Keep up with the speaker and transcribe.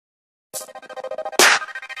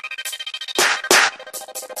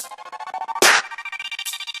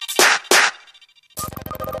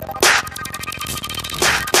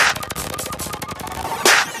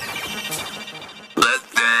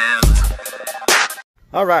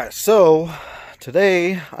Alright, so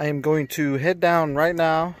today I am going to head down right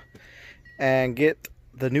now and get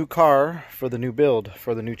the new car for the new build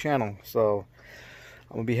for the new channel. So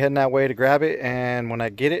I'm gonna be heading that way to grab it, and when I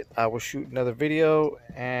get it I will shoot another video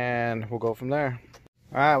and we'll go from there.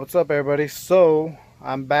 Alright, what's up everybody? So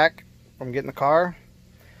I'm back from getting the car.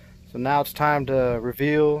 So now it's time to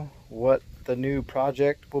reveal what the new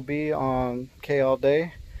project will be on K All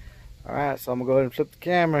Day. Alright, so I'm gonna go ahead and flip the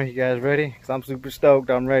camera. You guys ready? Because I'm super stoked.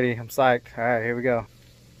 I'm ready. I'm psyched. Alright, here we go.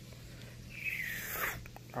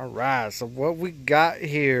 Alright, so what we got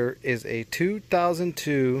here is a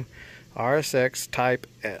 2002 RSX Type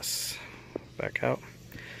S. Back out.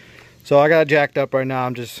 So I got it jacked up right now.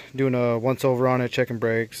 I'm just doing a once over on it, checking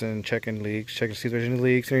brakes and checking leaks, checking to see if there's any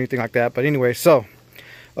leaks or anything like that. But anyway, so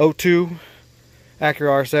 02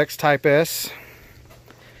 Acura RSX Type S.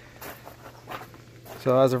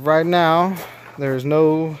 So as of right now, there's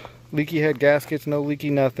no leaky head gaskets, no leaky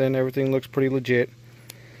nothing. Everything looks pretty legit.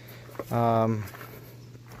 Back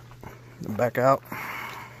out.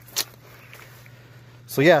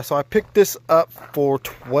 So yeah, so I picked this up for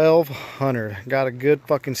 $1,200. Got a good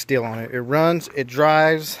fucking steal on it. It runs, it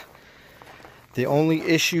drives. The only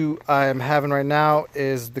issue I'm having right now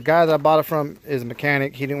is the guy that I bought it from is a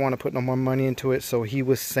mechanic. He didn't want to put no more money into it, so he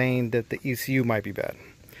was saying that the ECU might be bad.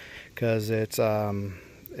 Because it's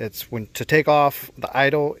when to take off the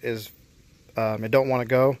idle is it don't want to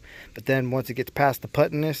go, but then once it gets past the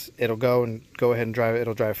puttiness, it'll go ahead and drive.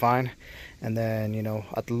 It'll drive fine, and then you know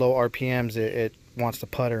at the low RPMs it wants to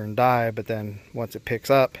putter and die, but then once it picks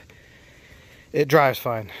up, it drives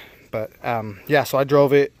fine. But yeah, so I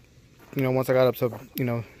drove it. You know, once I got up to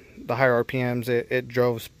the higher RPMs, it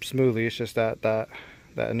drove smoothly. It's just that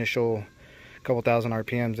initial couple thousand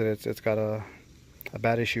RPMs that it's got a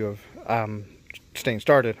bad issue of staying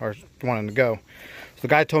started or wanting to go. So the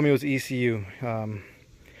guy told me it was ECU.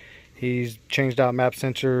 He's changed out map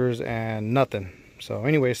sensors and nothing. So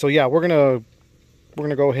anyway, so yeah, we're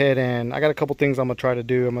gonna go ahead, and I got a couple things I'm gonna try to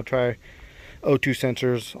do. I'm gonna try O2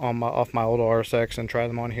 sensors on off my old RSX and try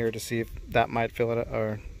them on here to see if that might fill it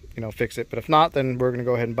or fix it. But if not, then we're gonna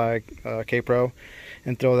go ahead and buy K Pro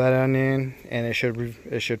and throw that on in, and it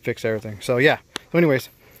should fix everything. So yeah. So anyways.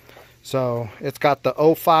 So it's got the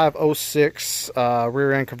 0506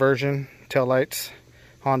 rear end conversion tail lights,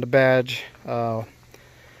 Honda badge. So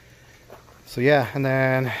yeah, and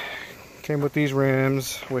then came with these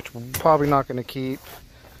rims, which we're probably not going to keep.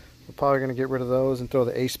 We're probably going to get rid of those and throw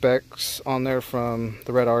the A specs on there from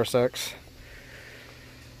the red RSX.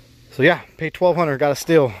 So yeah, paid $1,200. Got a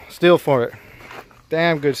steal for it.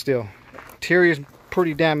 Damn good steal. Interior's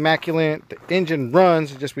pretty damn immaculate. The engine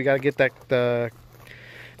runs. Just we got to get the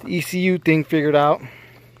ECU thing figured out.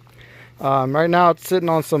 Right now it's sitting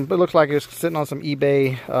on some, it looks like it's sitting on some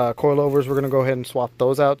eBay coilovers. We're gonna go ahead and swap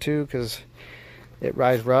those out too because it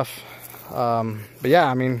rides rough. But yeah,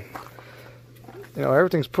 I mean,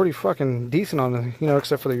 everything's pretty fucking decent on the,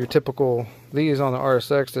 except for your typical these on the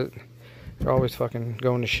RSX that they're always fucking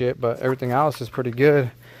going to shit, but everything else is pretty good.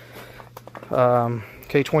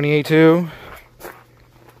 K20A2.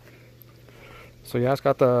 So yeah, it's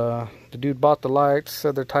got the dude bought the lights,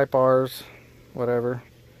 said they're Type R's, whatever.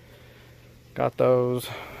 Got those.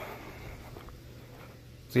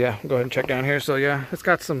 So yeah, go ahead and check down here. So yeah, it's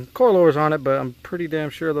got some coilovers on it, but I'm pretty damn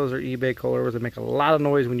sure those are eBay coilovers that make a lot of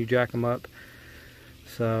noise when you jack them up.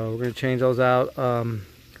 So we're gonna change those out.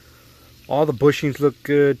 All the bushings look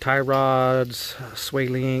good, tie rods, sway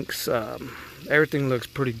links, everything looks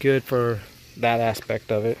pretty good for that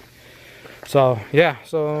aspect of it. So yeah,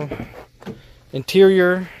 so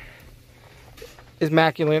interior is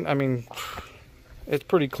immaculate. I mean, it's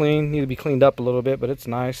pretty clean. Need to be cleaned up a little bit, but it's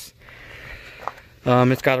nice.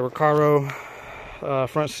 It's got a Recaro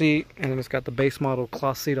front seat, and then it's got the base model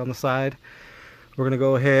cloth seat on the side. We're gonna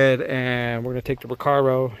go ahead and we're gonna take the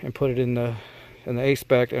Recaro and put it in the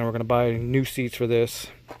A-spec, and we're gonna buy new seats for this.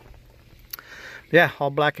 Yeah,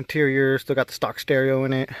 all black interior. Still got the stock stereo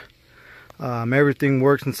in it. Everything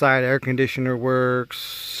works inside. Air conditioner works,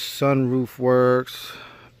 sunroof works,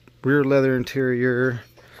 rear leather interior.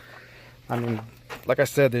 I mean, like I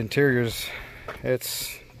said, the interior's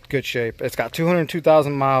it's good shape. It's got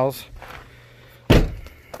 202,000 miles.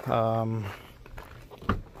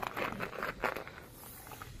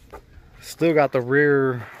 Still got the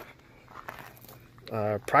rear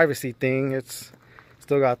privacy thing. It's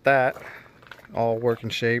still got that all working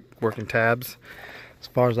shape, working tabs as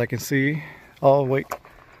far as I can see. Oh wait,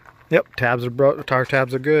 yep, tabs are broke. Tire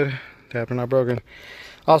tabs are good. Tabs are not broken.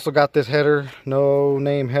 Also got this header, no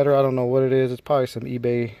name header. I don't know what it is. It's probably some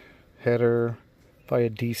eBay header, probably a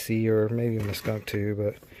DC or maybe even a skunk too,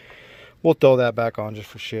 but we'll throw that back on just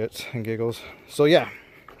for shits and giggles. So yeah,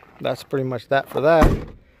 that's pretty much that for that.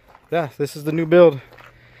 Yeah, this is the new build.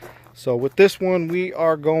 So with this one, we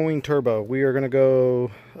are going turbo. We are going to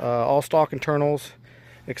go all stock internals,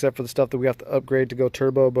 except for the stuff that we have to upgrade to go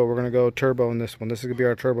turbo, but we're going to go turbo in this one. This is going to be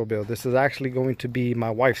our turbo build. This is actually going to be my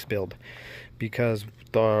wife's build, because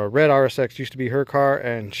the red RSX used to be her car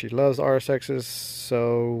and she loves RSXs,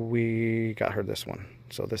 so we got her this one.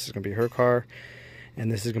 So this is going to be her car,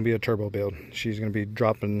 and this is going to be a turbo build. She's going to be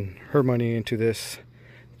dropping her money into this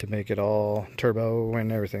to make it all turbo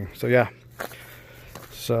and everything. So yeah,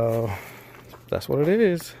 so that's what it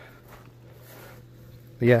is.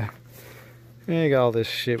 But yeah, you got all this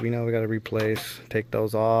shit we know we got to replace, take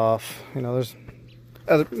those off. You know, there's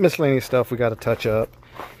other miscellaneous stuff we got to touch up.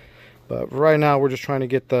 But right now we're just trying to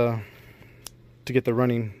get the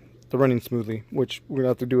running smoothly, which we're gonna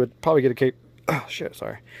have to do it. Probably get a K. Oh shit,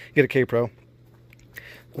 sorry. Get a K Pro.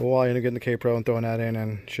 We'll end up getting the K Pro and throwing that in,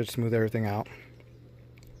 and should smooth everything out.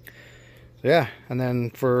 So yeah, and then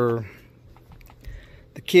for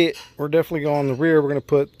the kit, we're definitely going the rear. We're gonna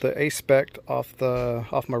put the A-Spec off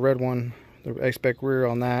my red one, the A-Spec rear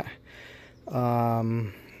on that.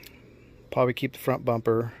 Probably keep the front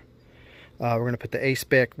bumper. We're going to put the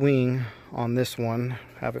A-Spec wing on this one,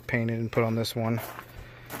 have it painted and put on this one.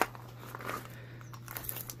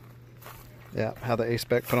 Yeah, have the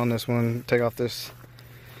A-Spec put on this one, take off this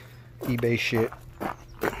eBay shit.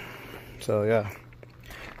 So yeah,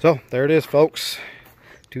 so there it is, folks.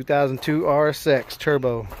 2002 RSX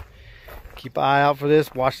Turbo. Keep an eye out for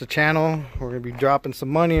this, watch the channel. We're going to be dropping some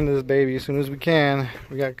money into this baby as soon as we can.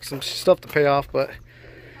 We got some stuff to pay off, but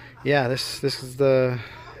yeah, this is the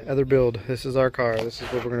other build. This is our car. This is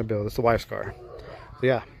what we're going to build. It's the wife's car. So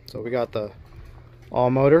yeah, so we got the all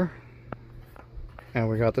motor and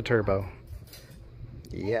we got the turbo.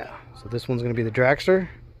 Yeah, so this one's going to be the dragster.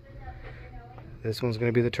 This one's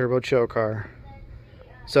going to be the turbo show car.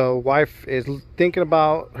 So wife is thinking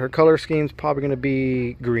about her color scheme's probably going to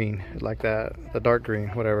be green, like that, the dark green,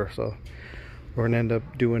 whatever. So we're going to end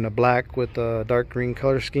up doing a black with a dark green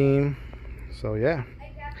color scheme. So yeah,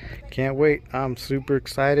 can't wait. I'm super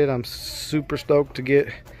excited. I'm super stoked to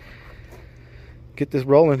get this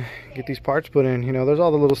rolling, get these parts put in. You know, there's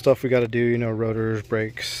all the little stuff we got to do, you know, rotors,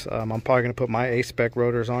 brakes. I'm probably going to put my A-Spec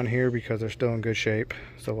rotors on here because they're still in good shape,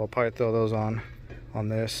 so I'll probably throw those on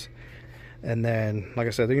this. And then, like I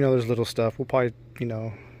said, you know, there's little stuff we'll probably, you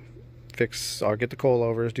know, fix or get the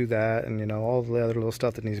coilovers, do that, and you know, all the other little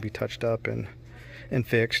stuff that needs to be touched up and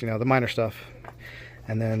fixed, you know, the minor stuff.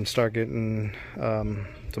 And then start getting some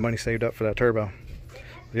money saved up for that turbo.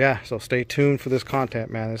 Yeah, so stay tuned for this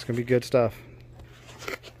content, man. It's gonna be good stuff.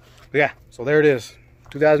 But yeah, so there it is,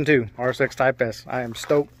 2002 RSX Type S. I am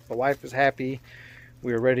stoked. The wife is happy.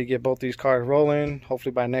 We are ready to get both these cars rolling.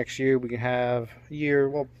 Hopefully by next year we can have a year.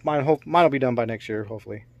 Well, mine will be done by next year,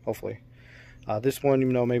 hopefully. This one, you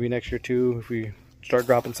know, maybe next year too, if we start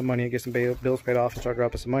dropping some money and get some bills paid off and start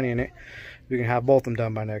dropping some money in it, we can have both of them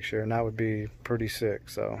done by next year, and that would be pretty sick.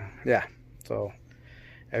 So yeah, so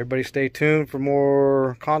everybody stay tuned for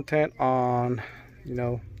more content on, you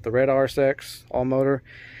know, the red RSX all motor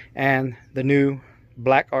and the new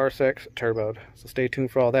black RSX turboed. So stay tuned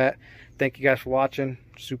for all that. Thank you guys for watching.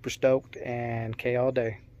 Super stoked, and K all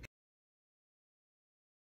day.